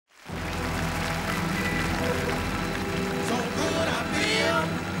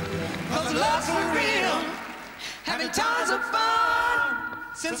having tons of fun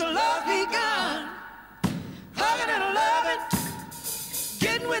since the love begun. Hugging and a loving,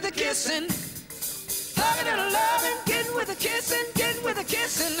 getting with a kissing. Hugging and a loving, getting with a kissing, getting with a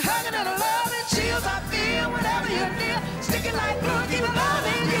kissing. Hugging and a loving, chills I feel whenever you're near. Sticking like glue, keep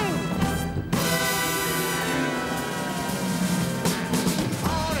loving you.